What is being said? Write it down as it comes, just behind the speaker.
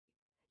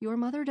Your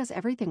mother does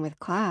everything with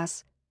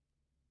class.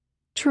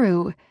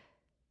 True.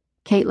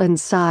 Caitlin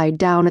sighed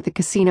down at the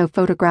casino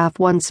photograph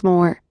once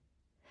more.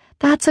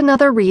 That's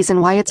another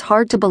reason why it's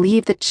hard to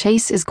believe that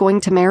Chase is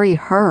going to marry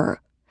her.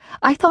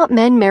 I thought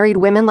men married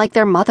women like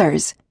their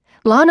mothers.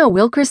 Lana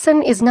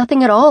Wilkerson is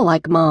nothing at all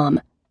like Mom.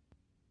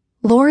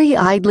 Lori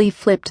idly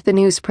flipped the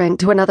newsprint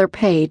to another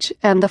page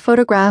and the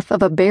photograph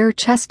of a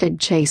bare-chested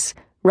Chase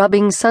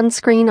rubbing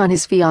sunscreen on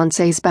his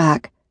fiancée's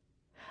back.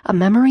 A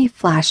memory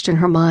flashed in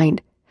her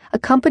mind,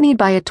 accompanied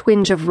by a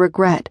twinge of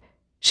regret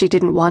she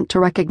didn't want to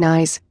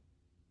recognize.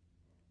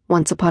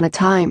 Once upon a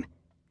time,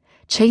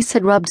 Chase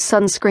had rubbed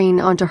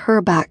sunscreen onto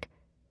her back,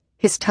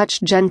 his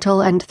touch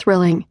gentle and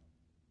thrilling.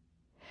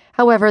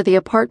 However, the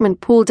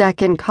apartment pool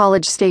deck in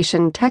College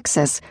Station,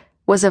 Texas,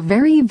 was a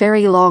very,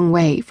 very long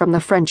way from the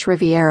French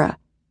Riviera.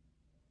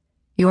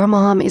 Your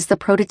mom is the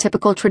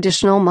prototypical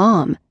traditional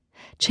mom.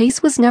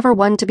 Chase was never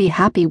one to be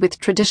happy with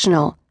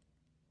traditional.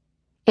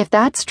 If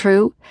that's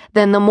true,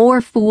 then the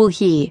more fool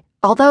he,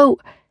 although...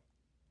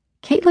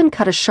 Caitlin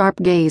cut a sharp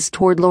gaze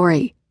toward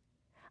Lori.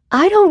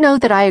 I don't know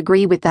that I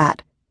agree with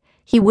that.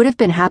 He would have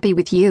been happy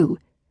with you.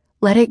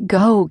 Let it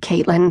go,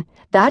 Caitlin.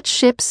 That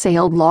ship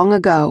sailed long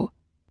ago.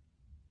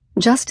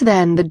 Just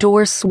then, the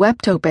door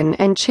swept open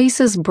and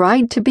Chase's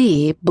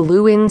bride-to-be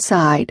blew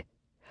inside.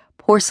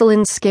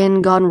 Porcelain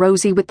skin gone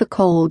rosy with the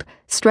cold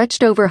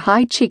stretched over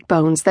high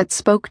cheekbones that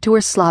spoke to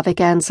her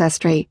Slavic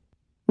ancestry.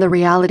 The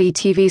reality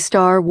TV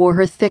star wore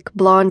her thick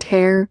blonde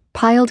hair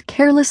piled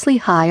carelessly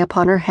high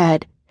upon her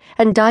head,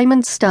 and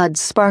diamond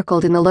studs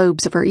sparkled in the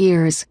lobes of her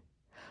ears.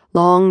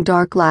 Long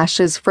dark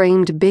lashes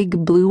framed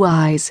big blue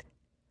eyes.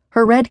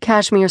 Her red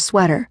cashmere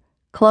sweater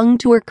clung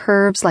to her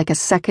curves like a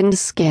second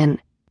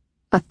skin.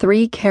 A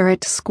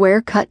 3-carat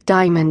square-cut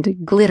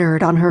diamond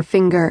glittered on her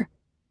finger.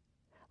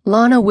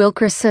 Lana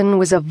Wilkerson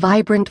was a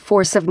vibrant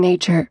force of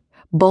nature,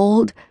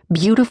 bold,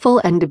 beautiful,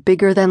 and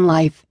bigger than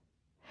life.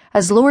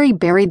 As Lori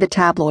buried the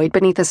tabloid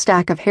beneath a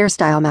stack of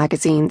hairstyle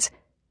magazines,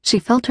 she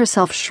felt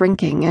herself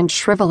shrinking and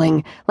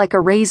shriveling like a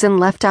raisin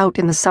left out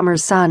in the summer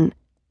sun.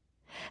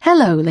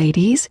 Hello,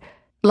 ladies,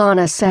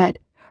 Lana said,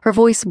 her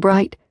voice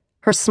bright,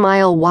 her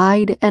smile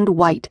wide and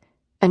white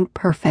and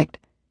perfect.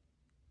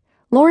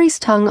 Lori's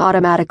tongue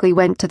automatically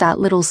went to that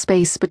little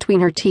space between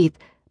her teeth,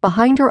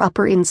 behind her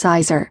upper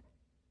incisor.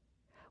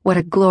 What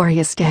a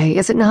glorious day,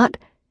 is it not?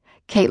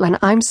 Caitlin,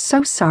 I'm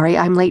so sorry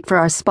I'm late for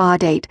our spa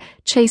date.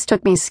 Chase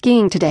took me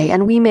skiing today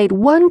and we made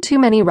one too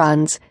many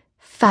runs.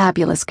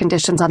 Fabulous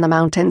conditions on the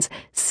mountains,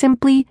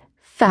 simply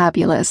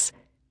fabulous.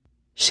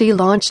 She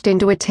launched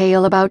into a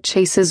tale about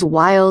Chase's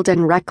wild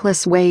and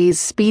reckless ways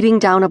speeding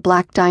down a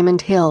black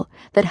diamond hill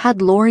that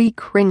had Lori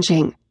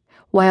cringing,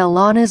 while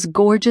Lana's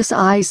gorgeous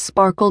eyes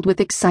sparkled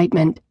with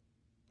excitement.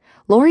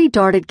 Lori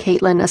darted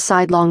Caitlin a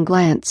sidelong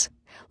glance,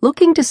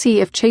 looking to see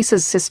if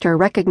Chase's sister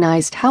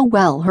recognized how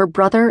well her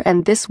brother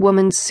and this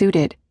woman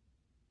suited.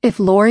 If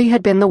Lori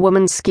had been the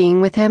woman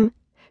skiing with him,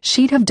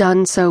 she'd have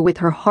done so with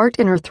her heart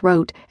in her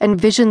throat and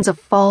visions of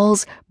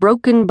falls,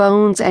 broken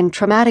bones, and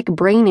traumatic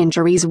brain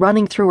injuries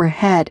running through her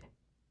head.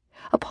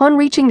 Upon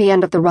reaching the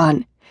end of the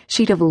run,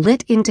 she'd have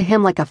lit into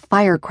him like a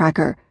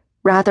firecracker,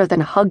 rather than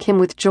hug him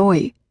with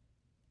joy.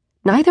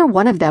 Neither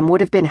one of them would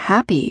have been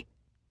happy.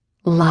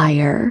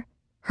 Liar,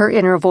 her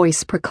inner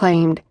voice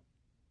proclaimed.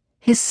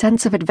 His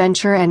sense of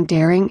adventure and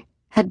daring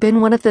had been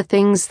one of the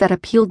things that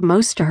appealed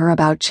most to her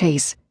about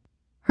Chase.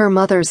 Her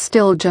mother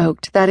still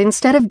joked that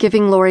instead of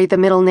giving Lori the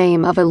middle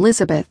name of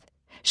Elizabeth,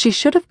 she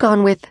should have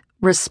gone with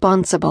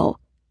responsible.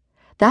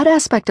 That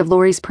aspect of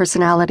Lori's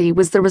personality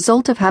was the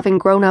result of having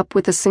grown up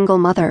with a single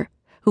mother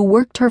who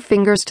worked her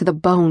fingers to the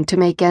bone to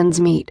make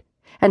ends meet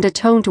and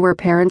atone to her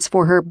parents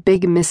for her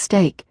big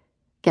mistake,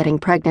 getting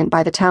pregnant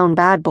by the town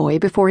bad boy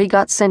before he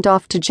got sent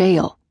off to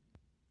jail.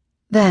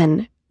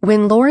 Then,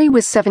 when Lori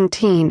was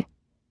 17,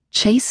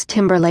 Chase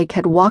Timberlake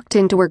had walked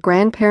into her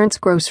grandparents'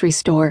 grocery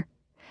store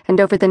and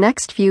over the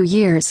next few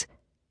years,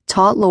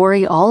 taught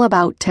Lori all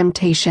about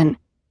temptation.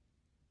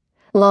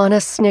 Lana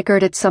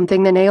snickered at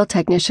something the nail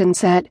technician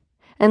said,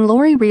 and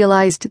Lori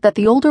realized that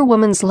the older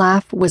woman's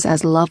laugh was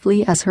as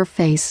lovely as her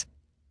face.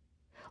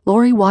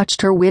 Lori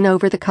watched her win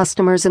over the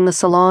customers in the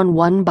salon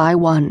one by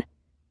one.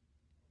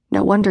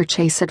 No wonder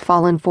Chase had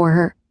fallen for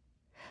her.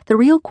 The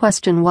real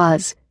question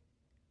was,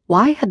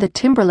 why had the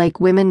Timberlake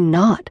women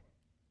not?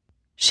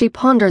 She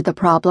pondered the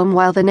problem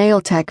while the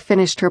nail tech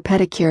finished her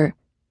pedicure.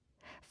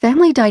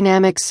 Family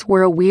dynamics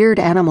were a weird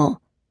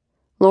animal.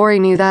 Lori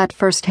knew that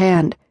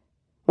firsthand.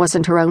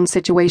 Wasn't her own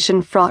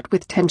situation fraught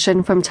with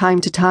tension from time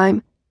to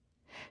time?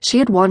 She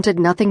had wanted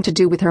nothing to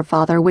do with her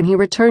father when he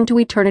returned to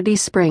Eternity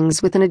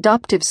Springs with an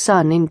adoptive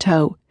son in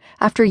tow,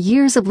 after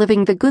years of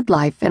living the good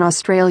life in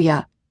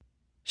Australia.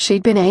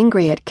 She'd been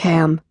angry at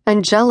Cam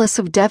and jealous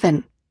of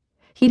Devon.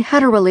 He'd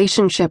had a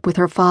relationship with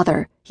her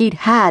father. He'd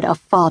had a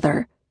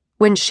father,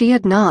 when she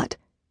had not.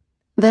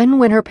 Then,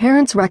 when her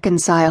parents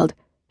reconciled,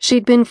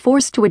 she'd been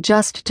forced to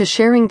adjust to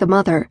sharing the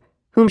mother,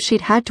 whom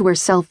she'd had to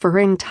herself for her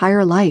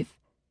entire life.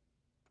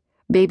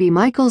 Baby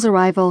Michael's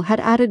arrival had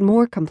added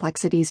more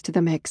complexities to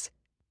the mix.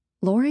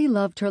 Lori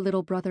loved her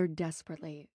little brother desperately.